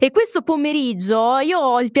E questo pomeriggio io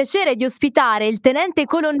ho il piacere di ospitare il tenente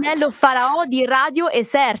colonnello Faraò di Radio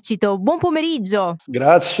Esercito. Buon pomeriggio.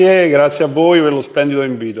 Grazie a voi per lo splendido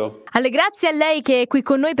invito. Grazie a lei che è qui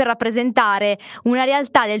con noi per rappresentare una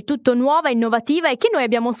realtà del tutto nuova, innovativa e che noi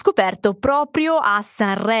abbiamo scoperto proprio a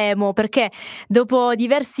Sanremo, perché dopo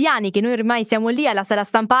diversi anni che noi ormai siamo lì alla sala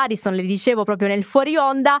stampa Ariston, le dicevo proprio nel fuori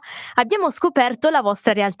onda, abbiamo scoperto la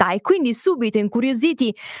vostra realtà e quindi subito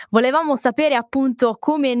incuriositi volevamo sapere appunto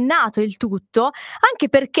come è nato il tutto, anche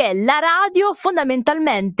perché la radio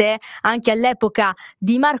fondamentalmente, anche all'epoca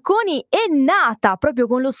di Marconi, è nata proprio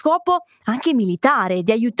con lo scopo anche militare,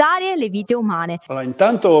 di aiutare le vite umane. Allora,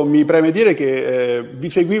 intanto mi preme dire che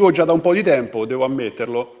vi seguivo già da un po' di tempo, devo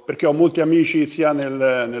ammetterlo, perché ho molti amici sia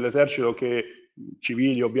nell'esercito che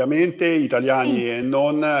civili ovviamente, italiani Sì. e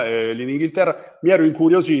non, lì in Inghilterra. Mi ero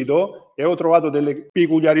incuriosito e avevo trovato delle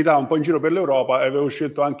peculiarità un po' in giro per l'Europa e avevo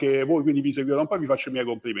scelto anche voi, quindi vi seguivo da un po' e vi faccio i miei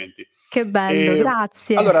complimenti. Che bello,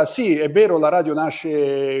 grazie. Allora, sì, è vero, la radio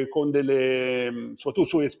nasce con soprattutto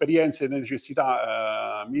su esperienze e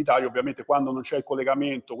necessità militari, ovviamente quando non c'è il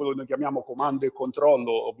collegamento, quello che noi chiamiamo comando e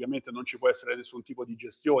controllo, ovviamente non ci può essere nessun tipo di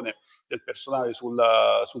gestione del personale sul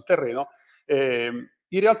terreno.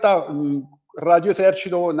 In realtà Radio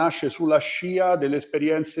Esercito nasce sulla scia delle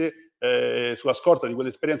esperienze, sulla scorta di quelle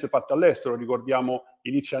esperienze fatte all'estero. Ricordiamo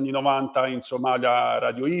inizio anni 90 in Somalia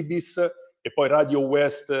Radio Ibis, e poi Radio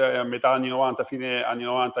West a metà anni 90, fine anni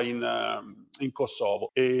 90 in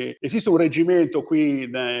Kosovo. Esiste un reggimento qui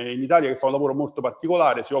in Italia che fa un lavoro molto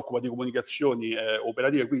particolare, si occupa di comunicazioni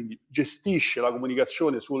operative, quindi gestisce la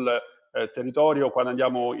comunicazione sul territorio quando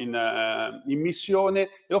andiamo in missione, e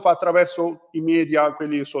lo fa attraverso i media,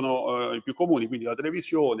 quelli che sono i più comuni, quindi la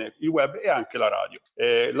televisione, il web e anche la radio.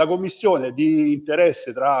 La commissione di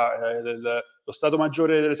interesse tra lo Stato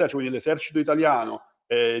Maggiore dell'Esercito, quindi l'Esercito Italiano,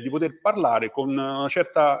 di poter parlare con una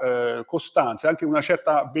certa costanza e anche una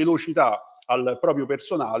certa velocità al proprio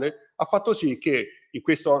personale, ha fatto sì che in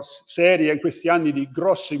questa serie, in questi anni di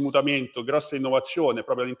grosso mutamento, grossa innovazione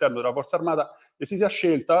proprio all'interno della Forza Armata, si sia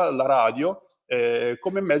scelta la radio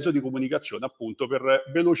come mezzo di comunicazione, appunto, per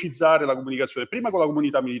velocizzare la comunicazione, prima con la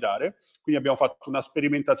comunità militare, quindi abbiamo fatto una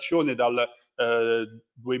sperimentazione dal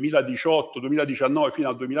 2018-2019 fino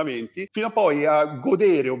al 2020, fino a poi a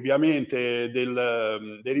godere ovviamente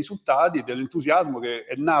dei risultati, dell'entusiasmo che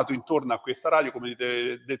è nato intorno a questa radio, come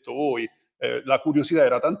avete detto voi, la curiosità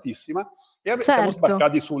era tantissima, e siamo Certo.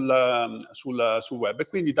 sbarcati sul web, e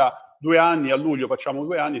quindi da 2 anni, a luglio facciamo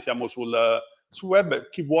 2 anni, siamo sul web.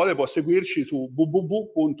 Chi vuole può seguirci su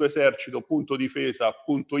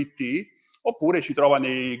www.esercito.difesa.it, oppure ci trova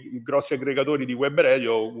nei grossi aggregatori di web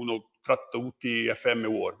radio, uno tra tutti FM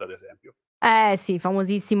World ad esempio. Sì,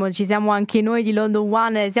 famosissimo, ci siamo anche noi di London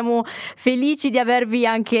One, siamo felici di avervi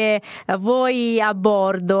anche voi a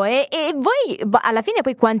bordo. E voi alla fine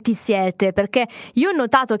poi quanti siete? Perché io ho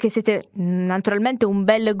notato che siete naturalmente un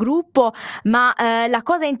bel gruppo, ma la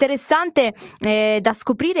cosa interessante da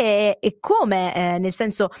scoprire è come, nel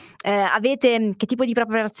senso, che tipo di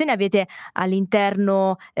preparazione avete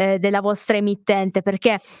all'interno della vostra emittente?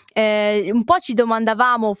 Perché un po' ci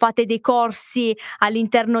domandavamo, fate dei corsi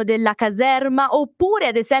all'interno della caserma, oppure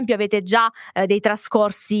ad esempio avete già dei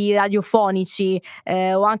trascorsi radiofonici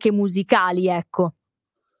o anche musicali, ecco.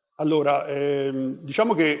 Allora,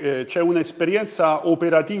 diciamo che c'è un'esperienza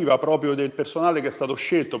operativa proprio del personale che è stato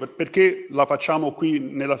scelto, perché la facciamo qui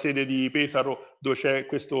nella sede di Pesaro, dove c'è il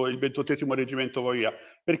 28° reggimento Pavia,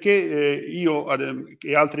 perché io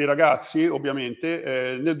e altri ragazzi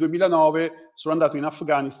ovviamente nel 2009 sono andato in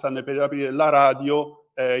Afghanistan per aprire la radio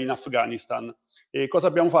in Afghanistan. E cosa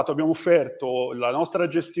abbiamo fatto? Abbiamo offerto la nostra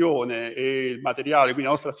gestione e il materiale, quindi la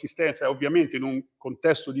nostra assistenza, ovviamente in un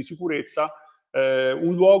contesto di sicurezza,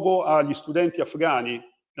 un luogo agli studenti afghani,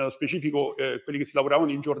 nello specifico quelli che si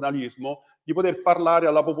lavoravano in giornalismo, di poter parlare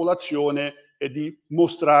alla popolazione e di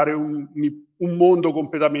mostrare un mondo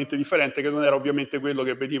completamente differente, che non era ovviamente quello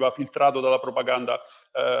che veniva filtrato dalla propaganda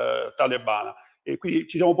talebana. E quindi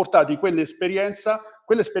ci siamo portati quell'esperienza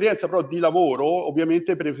però di lavoro,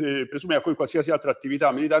 ovviamente presume come qualsiasi altra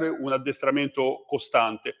attività militare un addestramento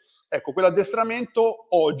costante. Ecco, quell'addestramento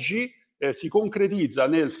oggi si concretizza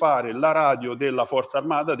nel fare la radio della Forza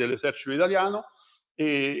Armata, dell'Esercito Italiano,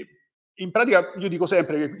 e in pratica io dico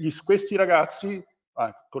sempre che questi ragazzi,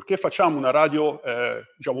 ancorché facciamo una radio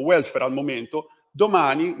diciamo welfare al momento,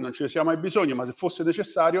 domani non ce ne sia mai bisogno, ma se fosse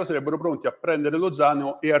necessario sarebbero pronti a prendere lo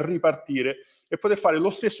zaino e a ripartire e poter fare lo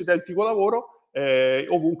stesso identico lavoro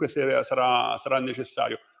ovunque sarà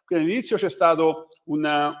necessario. Quindi all'inizio c'è stato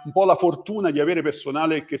un po' la fortuna di avere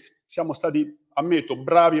personale che siamo stati ammetto,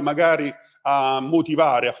 bravi magari a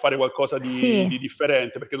motivare, a fare qualcosa Sì. di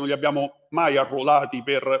differente, perché non li abbiamo mai arruolati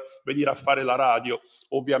per venire a fare la radio,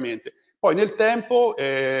 ovviamente. Poi nel tempo,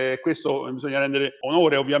 questo bisogna rendere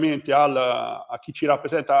onore ovviamente a chi ci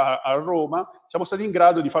rappresenta a Roma, siamo stati in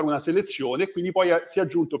grado di fare una selezione e quindi poi si è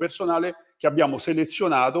aggiunto personale che abbiamo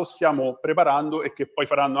selezionato, stiamo preparando e che poi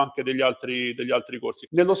faranno anche degli altri corsi.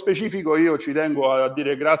 Nello specifico io ci tengo a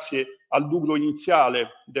dire grazie al nucleo iniziale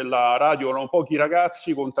della radio, erano pochi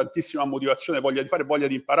ragazzi con tantissima motivazione, voglia di fare, voglia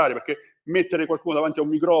di imparare, perché mettere qualcuno davanti a un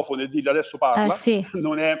microfono e dirgli adesso parla Sì.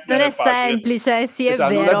 non è Non è facile. semplice, sì, è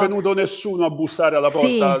Esatto, non è vero. venuto nessuno a bussare alla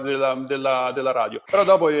porta Sì. della radio. Però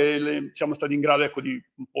dopo siamo stati in grado, ecco, di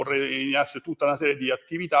porre in essere tutta una serie di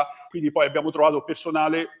attività, quindi poi abbiamo trovato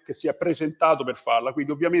personale che si è presentato per farla.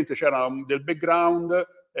 Quindi ovviamente c'era del background,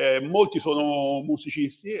 molti sono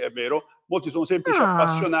musicisti, è vero, molti sono semplici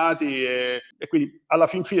appassionati e quindi alla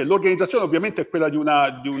fin fine l'organizzazione ovviamente è quella di un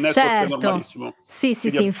network Certo. normalissimo. Sì,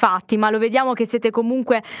 Quindi infatti, ma lo vediamo che siete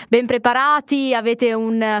comunque ben preparati, avete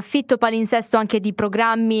un fitto palinsesto anche di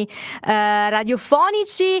programmi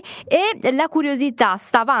radiofonici e la curiosità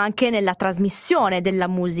stava anche nella trasmissione della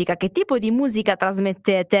musica. Che tipo di musica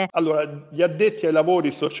trasmettete? Allora, gli addetti ai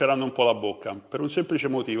lavori storceranno un po' la bocca, per un semplice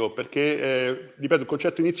motivo, perché, ripeto, il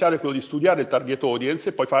concetto iniziale è quello di studiare il target audience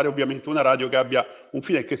e poi fare ovviamente una radio che abbia un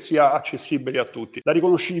fine che sia accessibile a tutti. La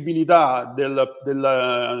riconoscibilità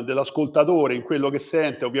dell'ascoltatore in quello che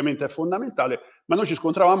sente ovviamente è fondamentale, ma noi ci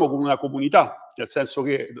scontravamo con una comunità, nel senso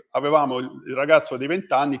che avevamo il ragazzo dei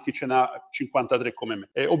 20 anni, chi ce n'ha 53 come me.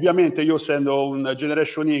 E ovviamente io, essendo un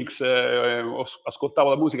Generation X, ascoltavo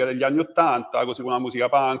la musica degli anni 80, così come la musica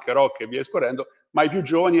punk, rock e via discorrendo, ma i più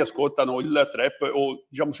giovani ascoltano il trap o,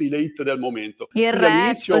 diciamo così, le hit del momento. Il Quindi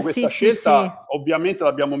all'inizio rap, questa sì. scelta ovviamente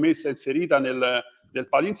l'abbiamo messa inserita nel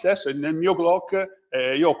palinsesto e nel mio clock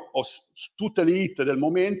io ho tutte le hit del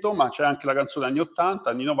momento, ma c'è anche la canzone anni 80,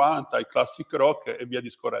 anni 90, il classic rock e via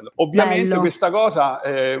discorrendo. Ovviamente Bello. questa cosa,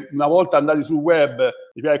 una volta andati sul web,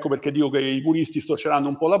 ecco perché dico che i puristi storceranno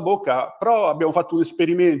un po' la bocca, però abbiamo fatto un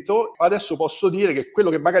esperimento, adesso posso dire che quello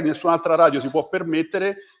che magari nessun'altra radio si può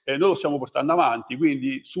permettere, noi lo stiamo portando avanti,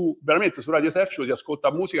 quindi veramente su Radio Esercito si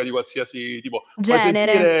ascolta musica di qualsiasi tipo. Puoi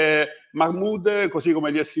Genere. sentire Mahmood, così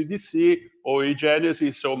come gli AC/DC o i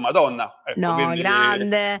Genesis o Madonna. Ecco, No, quindi grande.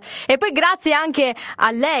 E poi grazie anche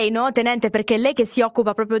a lei, no, Tenente, perché è lei che si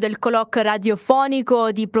occupa proprio del colloquio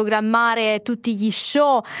radiofonico, di programmare tutti gli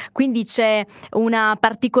show, quindi c'è una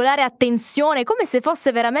particolare attenzione, come se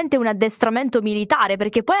fosse veramente un addestramento militare,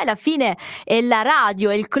 perché poi alla fine è la radio,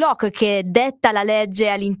 è il clock che detta la legge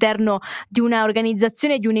all'interno di una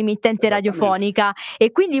organizzazione, di un'emittente radiofonica,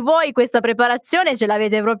 e quindi voi questa preparazione ce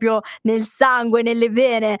l'avete proprio nel sangue, nelle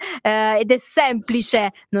vene, ed è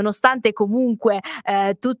semplice, nonostante comunque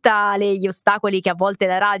tutti gli ostacoli che a volte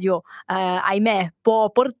la radio, ahimè, può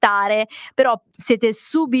portare, però siete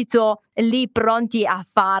subito lì pronti a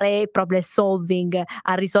fare problem solving,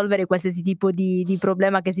 a risolvere qualsiasi tipo di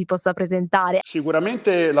problema che si possa presentare.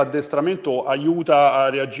 Sicuramente l'addestramento aiuta a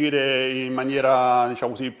reagire in maniera,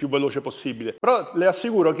 diciamo così, più veloce possibile, però le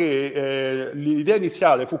assicuro che l'idea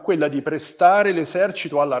iniziale fu quella di prestare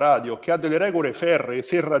l'esercito alla radio, che ha delle regole ferree,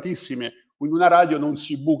 serratissime. Quindi una radio non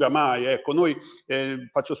si buca mai, ecco, noi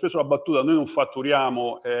faccio spesso la battuta, noi non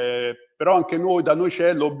fatturiamo, però anche da noi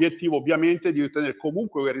c'è l'obiettivo ovviamente di ottenere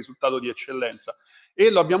comunque quel risultato di eccellenza e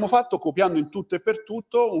lo abbiamo fatto copiando in tutto e per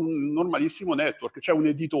tutto un normalissimo network, c'è un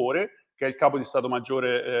editore che è il capo di Stato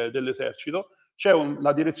Maggiore dell'Esercito, c'è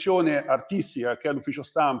la direzione artistica che è l'ufficio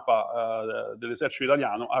stampa dell'Esercito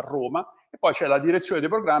Italiano a Roma e poi c'è la direzione dei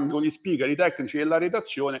programmi con gli speaker, i tecnici e la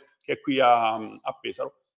redazione che è qui a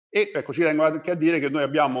Pesaro. E ecco, ci tengo anche a dire che noi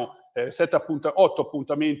abbiamo 8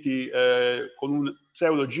 appuntamenti con un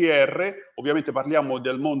pseudo GR, ovviamente parliamo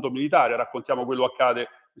del mondo militare, raccontiamo quello che accade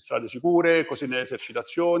in strade sicure, così nelle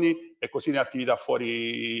esercitazioni e così nelle attività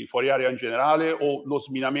fuori area in generale o lo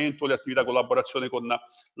sminamento, le attività di collaborazione con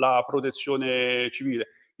la protezione civile.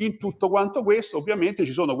 In tutto quanto questo ovviamente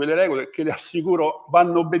ci sono quelle regole che le assicuro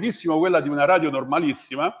vanno benissimo, quella di una radio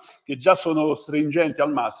normalissima, che già sono stringenti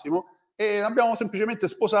al massimo, e abbiamo semplicemente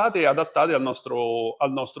sposate e adattate al nostro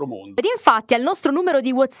mondo. Ed infatti al nostro numero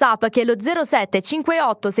di WhatsApp, che è lo 07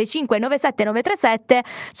 58 65 97 937,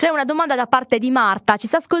 c'è una domanda da parte di Marta. Ci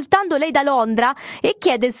sta ascoltando lei da Londra e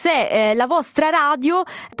chiede se la vostra radio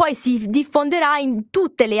poi si diffonderà in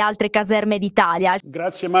tutte le altre caserme d'Italia.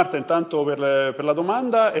 Grazie Marta intanto per la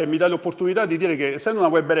domanda e mi dai l'opportunità di dire che essendo una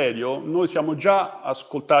web radio noi siamo già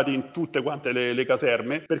ascoltati in tutte quante le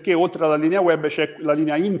caserme, perché oltre alla linea web c'è la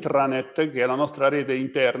linea intranet che è la nostra rete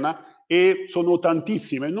interna e sono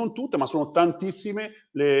tantissime, non tutte, ma sono tantissime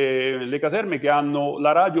le caserme che hanno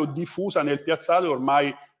la radio diffusa nel piazzale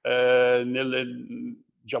ormai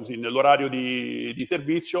diciamo sì, nell'orario di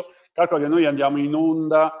servizio. Calcola che noi andiamo in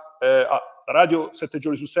onda a radio 7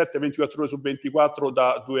 giorni su 7, 24 ore su 24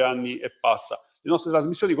 da 2 anni e passa. Le nostre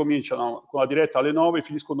trasmissioni cominciano con la diretta alle 9,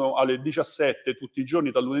 finiscono alle 17 tutti i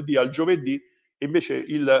giorni, dal lunedì al giovedì, e invece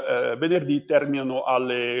il venerdì terminano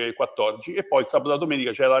alle 14, e poi il sabato e la domenica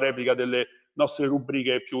c'è la replica delle nostre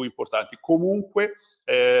rubriche più importanti. Comunque,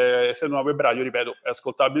 essendo una web radio, ripeto, è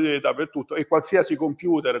ascoltabile dappertutto, e qualsiasi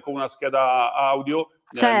computer con una scheda audio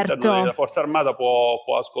all'interno della Certo. Forza Armata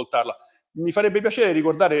può ascoltarla. Mi farebbe piacere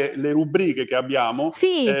ricordare le rubriche che abbiamo.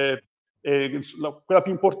 Sì, Quella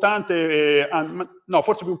più importante, no,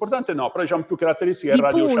 forse più importante no, però diciamo più caratteristica è di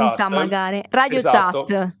Radio punta Chat. magari. Radio Esatto,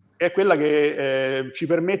 chat. è quella che ci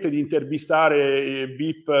permette di intervistare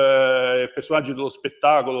VIP, personaggi dello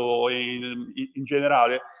spettacolo in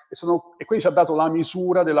generale, e quindi ci ha dato la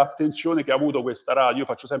misura dell'attenzione che ha avuto questa radio. Io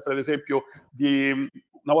faccio sempre l'esempio di...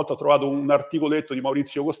 Una volta ho trovato un articoletto di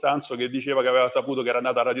Maurizio Costanzo che diceva che aveva saputo che era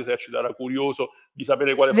nata Radio Esercito, era curioso di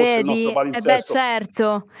sapere quale fosse il nostro Vedi? Eh beh, palinsesto.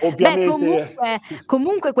 certo. Beh, Ovviamente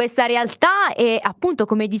comunque questa realtà è, appunto,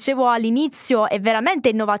 come dicevo all'inizio, è veramente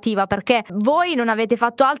innovativa, perché voi non avete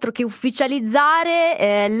fatto altro che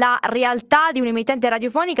ufficializzare la realtà di un'emittente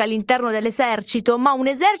radiofonica all'interno dell'Esercito, ma un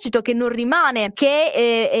esercito che non rimane, che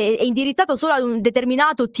è indirizzato solo ad un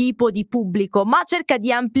determinato tipo di pubblico, ma cerca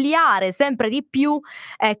di ampliare sempre di più,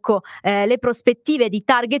 ecco, le prospettive di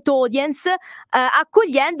target audience,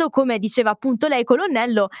 accogliendo, come diceva appunto lei,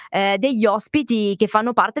 colonnello, degli ospiti che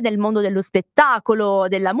fanno parte del mondo dello spettacolo,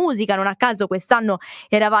 della musica. Non a caso quest'anno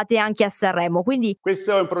eravate anche a Sanremo, quindi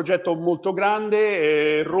questo è un progetto molto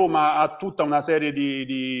grande. Roma ha tutta una serie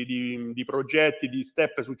di progetti, di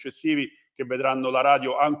step successivi che vedranno la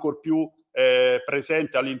radio ancor più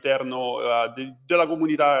presente all'interno della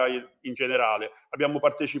comunità in generale. Abbiamo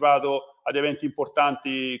partecipato ad eventi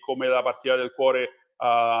importanti come la Partita del Cuore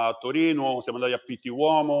a Torino, siamo andati a Pitti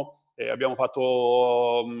Uomo, abbiamo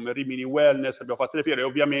fatto Rimini Wellness, abbiamo fatto le fiere, e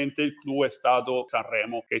ovviamente il clou è stato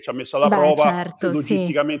Sanremo, che ci ha messo alla beh, prova certo, sì.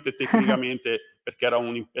 logisticamente e tecnicamente, perché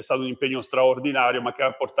è stato un impegno straordinario, ma che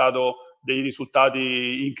ha portato dei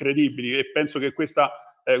risultati incredibili, e penso che questo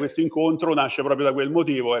incontro nasce proprio da quel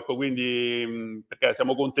motivo, ecco, quindi perché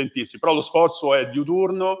siamo contentissimi. Però lo sforzo è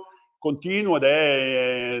diuturno, continuo, ed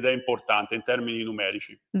è importante in termini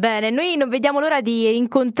numerici. Bene, noi non vediamo l'ora di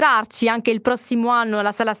incontrarci anche il prossimo anno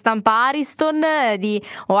alla sala stampa Ariston,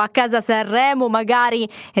 o a casa Sanremo magari,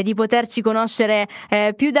 e di poterci conoscere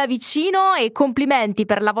più da vicino, e complimenti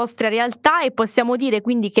per la vostra realtà, e possiamo dire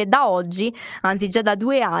quindi che da oggi, anzi già da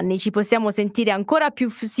 2 anni, ci possiamo sentire ancora più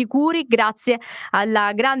sicuri grazie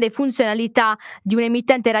alla grande funzionalità di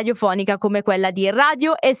un'emittente radiofonica come quella di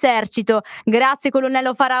Radio Esercito. Grazie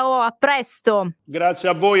colonnello Faraò, a presto! Grazie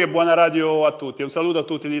a voi e buona radio a tutti. Un saluto a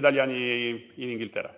tutti gli italiani in Inghilterra.